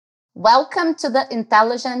Welcome to the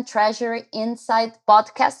Intelligent Treasury Insight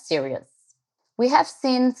podcast series. We have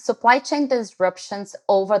seen supply chain disruptions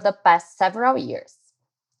over the past several years.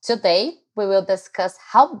 Today, we will discuss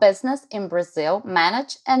how business in Brazil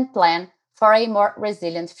manage and plan for a more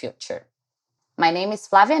resilient future. My name is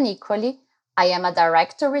Flavia Niccoli. I am a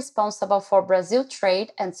director responsible for Brazil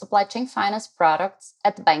trade and supply chain finance products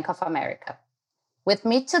at Bank of America. With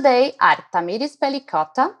me today are Tamires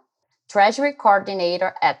Pellicciotta, Treasury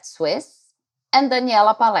Coordinator at Suez, and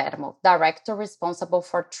Daniela Palermo, Director responsible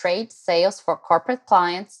for trade sales for corporate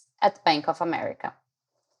clients at Bank of America.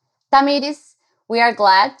 Tamires, we are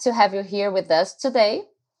glad to have you here with us today.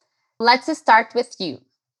 Let's start with you.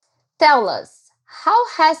 Tell us, how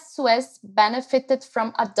has Suez benefited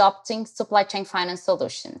from adopting supply chain finance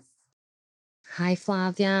solutions? Hi,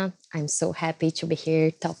 Flavia. I'm so happy to be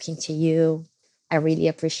here talking to you. I really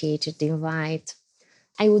appreciated the invite.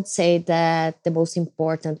 I would say that the most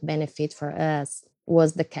important benefit for us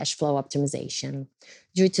was the cash flow optimization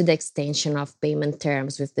due to the extension of payment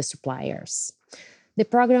terms with the suppliers. The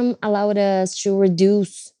program allowed us to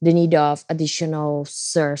reduce the need of additional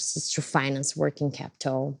sources to finance working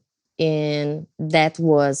capital, and that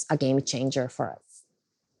was a game changer for us.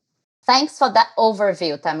 Thanks for that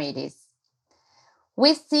overview, Tamires.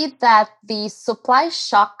 We see that the supply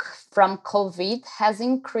shock from COVID has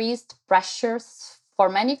increased pressures for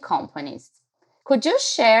many companies. Could you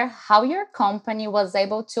share how your company was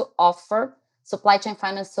able to offer supply chain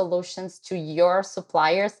finance solutions to your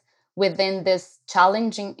suppliers within this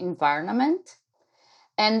challenging environment?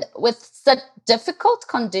 And with such difficult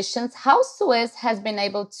conditions, how Suez has been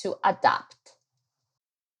able to adapt?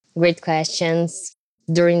 Great questions.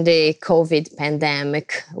 During the COVID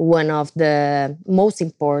pandemic, one of the most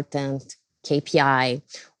important KPI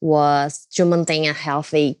was to maintain a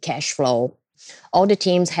healthy cash flow. All the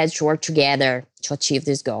teams had to work together to achieve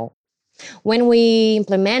this goal. When we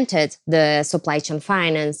implemented the supply chain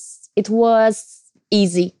finance, it was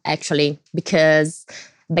easy actually because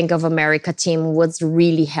Bank of America team was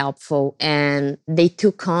really helpful and they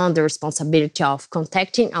took on the responsibility of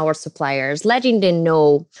contacting our suppliers, letting them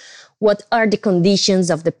know what are the conditions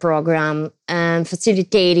of the program and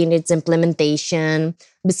facilitating its implementation.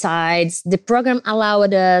 Besides, the program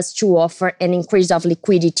allowed us to offer an increase of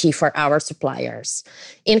liquidity for our suppliers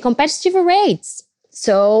in competitive rates.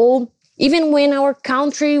 So even when our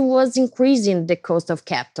country was increasing the cost of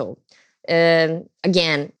capital,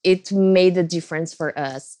 again, it made a difference for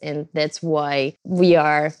us. And that's why we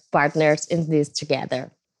are partners in this together.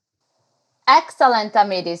 Excellent,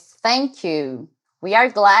 Tamires. Thank you. We are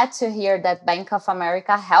glad to hear that Bank of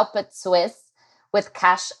America helped Suez with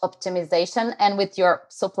cash optimization and with your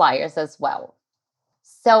suppliers as well.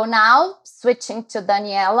 So now, switching to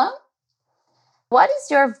Daniela, what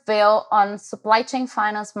is your view on supply chain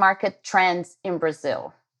finance market trends in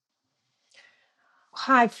Brazil?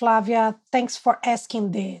 Hi, Flavia. Thanks for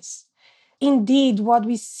asking this. Indeed, what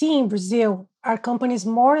we see in Brazil are companies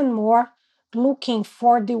more and more looking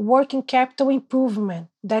for the working capital improvement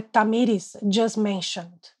that Tamires just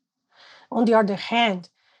mentioned. On the other hand,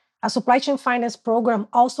 a supply chain finance program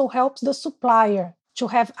also helps the supplier to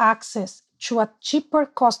have access to a cheaper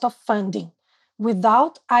cost of funding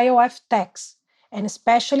without IOF tax, and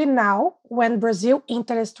especially now when Brazil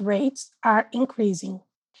interest rates are increasing.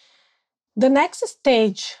 The next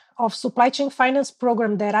stage of supply chain finance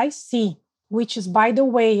program that I see, which is by the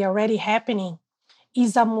way already happening,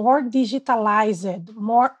 is a more digitalized,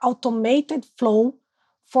 more automated flow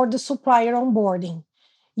for the supplier onboarding,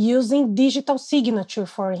 using digital signature,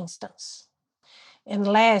 for instance. And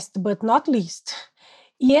last but not least,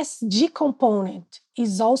 ESG component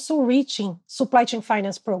is also reaching supply chain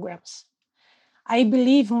finance programs. I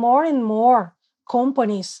believe more and more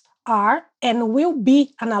companies are and will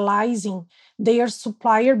be analyzing their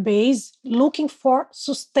supplier base, looking for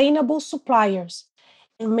sustainable suppliers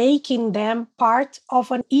and making them part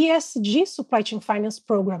of an ESG supply chain finance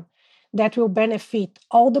program that will benefit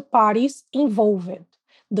all the parties involved,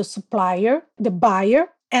 the supplier, the buyer,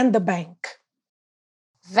 and the bank.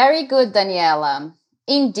 Very good, Daniela.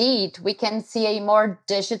 Indeed, we can see a more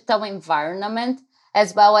digital environment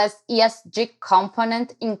as well as ESG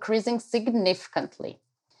component increasing significantly.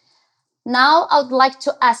 Now, I would like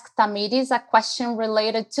to ask Tamires a question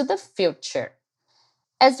related to the future.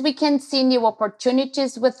 As we can see new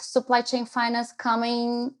opportunities with supply chain finance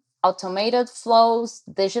coming, automated flows,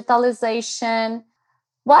 digitalization,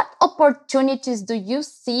 what opportunities do you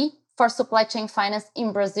see for supply chain finance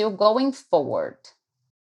in Brazil going forward?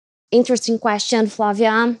 Interesting question,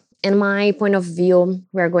 Flavia. In my point of view,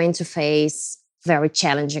 we're going to face very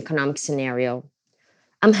challenging economic scenario.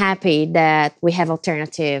 I'm happy that we have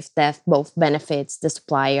alternatives that both benefits the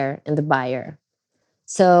supplier and the buyer.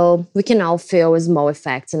 So we can all feel small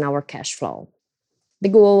effects in our cash flow. The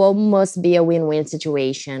goal must be a win-win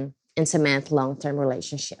situation and cement long-term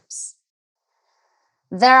relationships.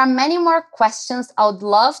 There are many more questions I would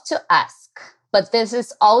love to ask, but this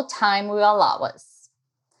is all time will allow us.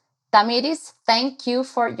 Tamires, thank you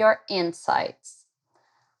for your insights.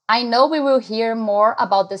 I know we will hear more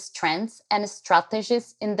about these trends and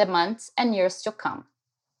strategies in the months and years to come.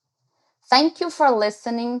 Thank you for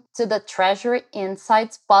listening to the Treasury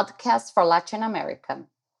Insights podcast for Latin America.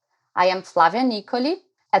 I am Flavia Niccoli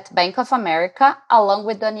at Bank of America, along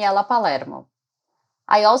with Daniela Palermo.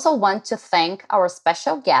 I also want to thank our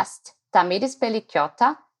special guest, Tamires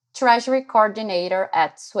Pellicciotta, Treasury Coordinator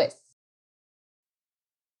at Suez.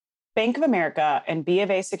 Bank of America and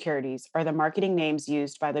BofA Securities are the marketing names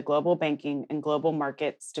used by the Global Banking and Global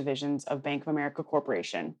Markets divisions of Bank of America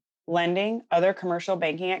Corporation. Lending, other commercial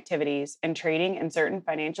banking activities, and trading in certain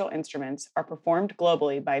financial instruments are performed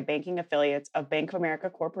globally by banking affiliates of Bank of America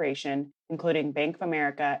Corporation, including Bank of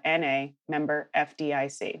America N.A., member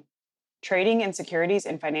FDIC. Trading in securities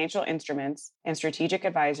and financial instruments and strategic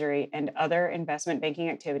advisory and other investment banking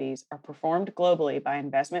activities are performed globally by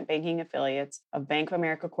investment banking affiliates of Bank of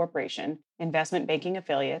America Corporation, investment banking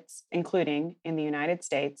affiliates, including in the United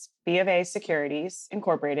States, BofA Securities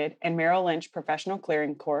Incorporated and Merrill Lynch Professional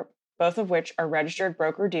Clearing Corp., both of which are registered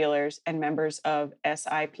broker-dealers and members of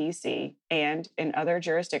SIPC, and in other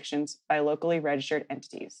jurisdictions by locally registered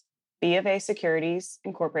entities. BofA Securities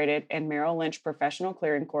Incorporated and Merrill Lynch Professional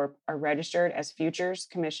Clearing Corp. Are registered as futures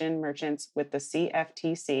commission merchants with the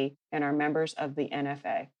CFTC and are members of the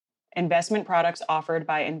NFA. Investment products offered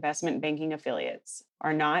by investment banking affiliates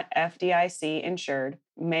are not FDIC insured,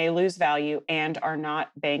 may lose value, and are not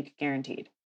bank guaranteed.